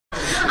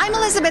I'm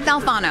Elysabeth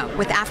Alfano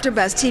with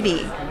Afterbuzz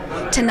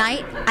TV.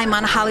 Tonight, I'm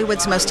on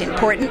Hollywood's most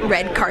important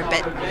red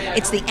carpet.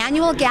 It's the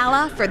annual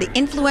gala for the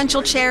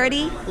influential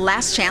charity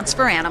Last Chance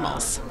for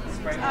Animals.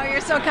 Oh,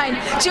 you're so kind.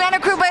 Joanna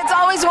Krupa, it's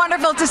always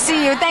wonderful to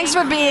see you. Thanks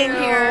for being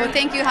here.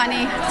 Thank you,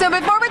 honey. So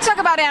before we talk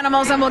about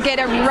animals, and we'll get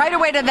right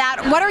away to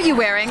that, what are you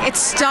wearing? It's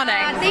stunning.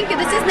 Thank you.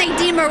 This is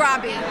Nadine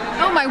Marabi.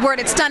 Oh my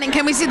word, it's stunning.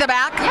 Can we see the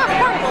back? Yeah,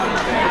 of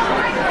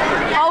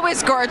course.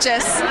 Always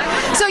gorgeous.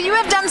 So you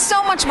have done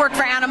so much work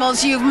for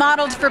animals. You've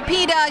modeled for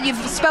PETA, you've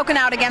spoken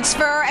out against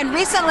fur, and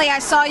recently I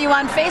saw you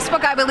on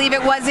Facebook, I believe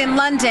it was, in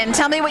London.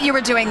 Tell me what you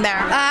were doing there.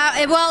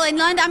 Well, in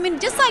London, I mean,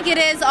 just like it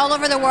is all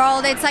over the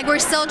world, it's like we're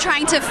still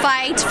trying to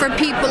fight for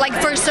people, like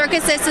for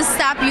circuses to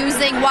stop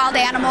using wild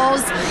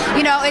animals.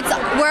 You know,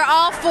 we're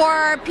all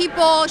for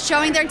people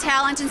showing their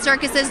talent in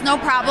circuses, no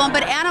problem,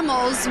 but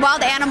animals,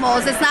 wild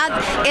animals, it's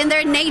not in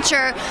their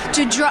nature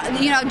to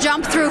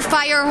jump through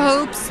fire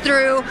hoops,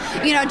 through,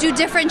 do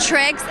different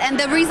tricks, and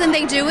the reason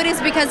they do it is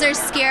because they're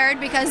scared,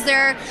 because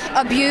they're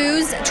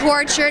abused,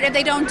 tortured if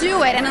they don't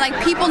do it. And like,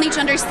 people need to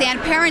understand,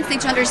 parents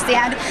need to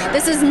understand,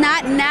 this is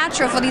not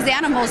natural for these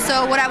animals.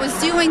 So what I was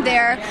doing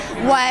there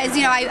was,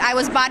 I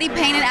was body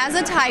painted as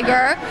a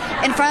tiger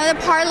in front of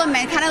the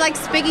parliament, kind of like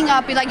speaking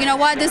up, be like, you know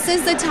what, this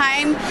is the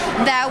time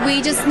that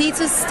we just need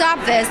to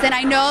stop this. And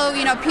I know,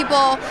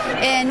 people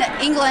in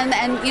England,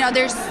 and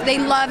they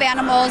love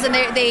animals, and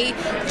they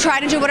try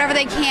to do whatever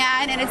they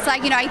can, and it's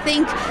like, I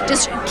think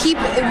just keep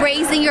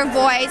raising your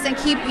voice and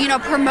keep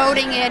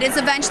promoting it. It's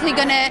eventually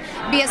going to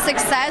be a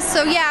success.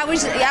 So yeah, I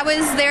was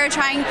there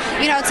trying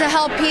to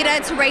help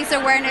PETA to raise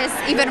awareness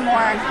even more.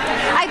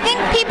 I think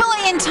people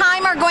in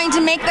time are going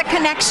to make the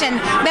connection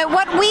that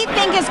what we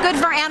think is good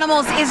for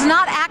animals is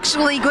not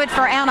actually good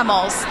for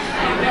animals.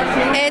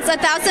 It's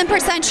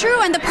 1,000%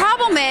 true, and the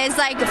problem is,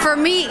 like, for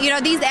me,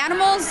 these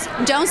animals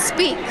don't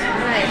speak,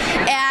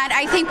 and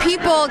I think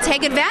people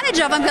take advantage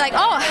of them, be like,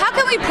 oh, how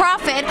can we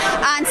profit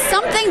on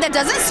something that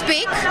doesn't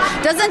speak,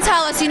 doesn't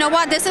tell us,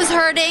 what, this is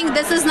hurting,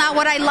 this is not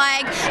what I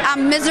like,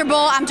 I'm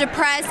miserable, I'm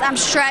depressed, I'm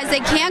stressed.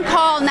 They can't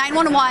call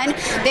 911,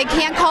 they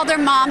can't call their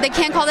mom, they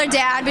can't call their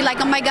dad, be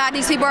like, oh my God,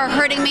 these people are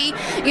hurting me,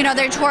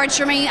 they're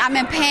torturing me, I'm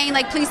in pain,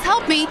 like, please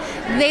help me.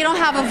 They don't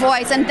have a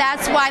voice, and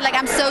that's why, like,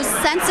 I'm so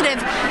sensitive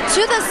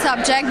to the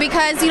subject,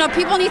 because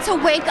people need to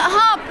wake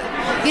up.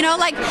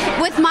 Like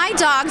with my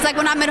dogs, like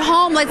when I'm at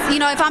home,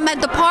 if I'm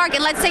at the park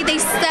and let's say they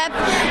step,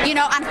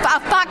 on a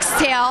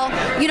foxtail,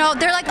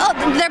 they're like, oh,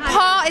 their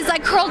paw is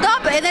like curled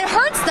up and it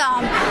hurts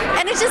them.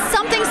 And it's just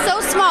something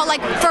so small.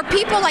 Like for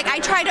people, like I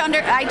try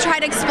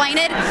to explain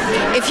it.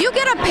 If you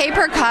get a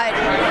paper cut,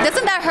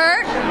 doesn't that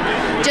hurt?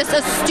 Just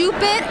a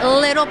stupid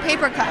little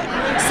paper cut.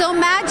 So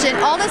imagine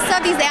all the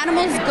stuff these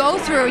animals go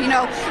through,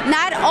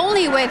 not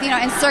only with,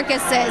 in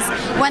circuses,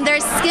 when they're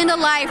skinned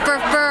alive for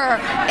fur,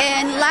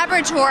 in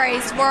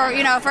laboratories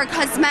for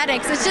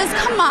cosmetics. It's just,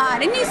 come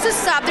on, it needs to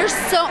stop.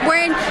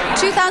 We're in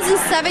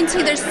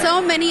 2017, there's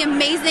so many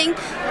amazing,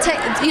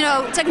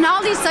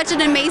 technology is such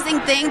an amazing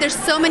thing. There's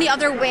so many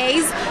other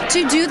ways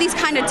to do these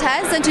kind of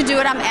tests and to do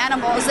it on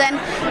animals. And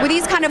with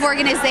these kind of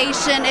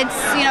organization, it's,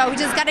 we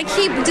just gotta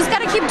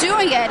keep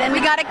doing it, and we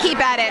gotta keep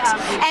at it.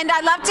 Yeah. And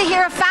I'd love to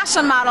hear a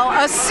fashion model,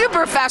 a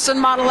super fashion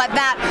model at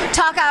that,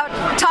 talk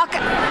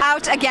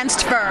out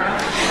against fur.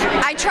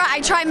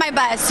 I try my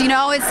best,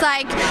 it's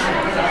like,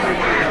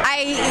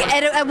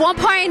 at one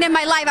point in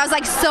my life, I was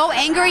like so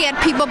angry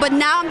at people, but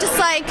now I'm just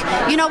like,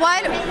 you know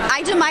what?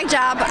 I do my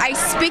job. I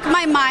speak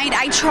my mind.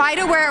 I try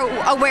to wear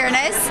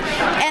awareness.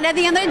 And at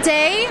the end of the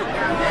day,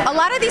 a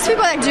lot of these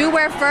people that do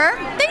wear fur,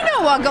 they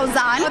know what goes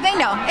on. Well, they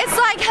know. It's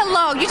like,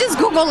 hello, you just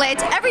Google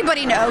it.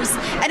 Everybody knows.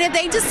 And if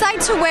they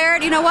decide to wear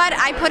it, you know what?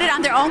 I put it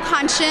on their own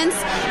conscience.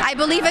 I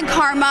believe in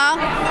karma.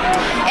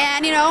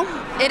 And,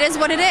 it is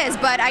what it is,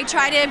 but I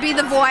try to be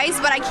the voice,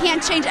 but I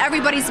can't change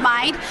everybody's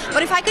mind.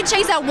 But if I could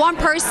change that one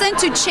person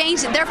to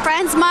change their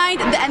friend's mind,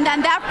 and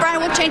then that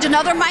friend will change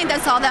another mind,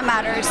 that's all that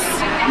matters.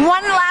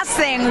 One last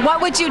thing,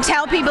 what would you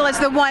tell people is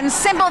the one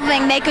simple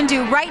thing they can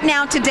do right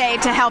now today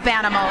to help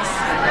animals?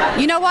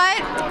 You know what?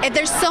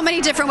 There's so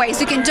many different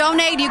ways. You can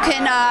donate, you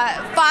can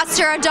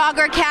foster a dog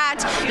or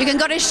cat, you can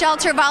go to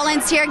shelter,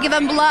 volunteer, give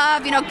them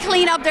love,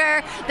 clean up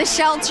the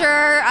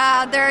shelter,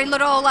 their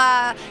little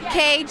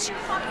cage.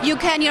 You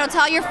can,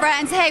 tell your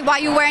friends, hey, why are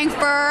you wearing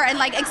fur, and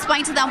like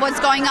explain to them what's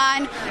going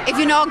on. If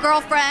you know a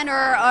girlfriend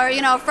or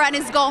a friend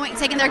is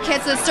taking their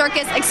kids to the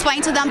circus,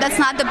 explain to them that's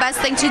not the best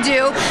thing to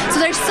do. So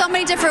there's so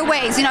many different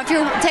ways. If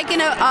you're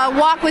taking a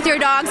walk with your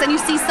dogs and you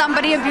see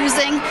somebody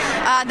abusing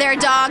their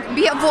dog,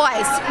 be a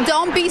voice.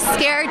 Don't be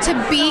scared to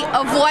be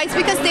a voice,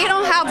 because they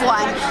don't have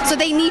one, so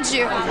they need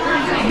you.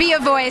 Be a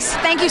voice.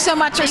 Thank you so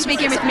much for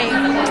speaking with me.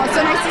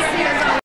 So nice to see you.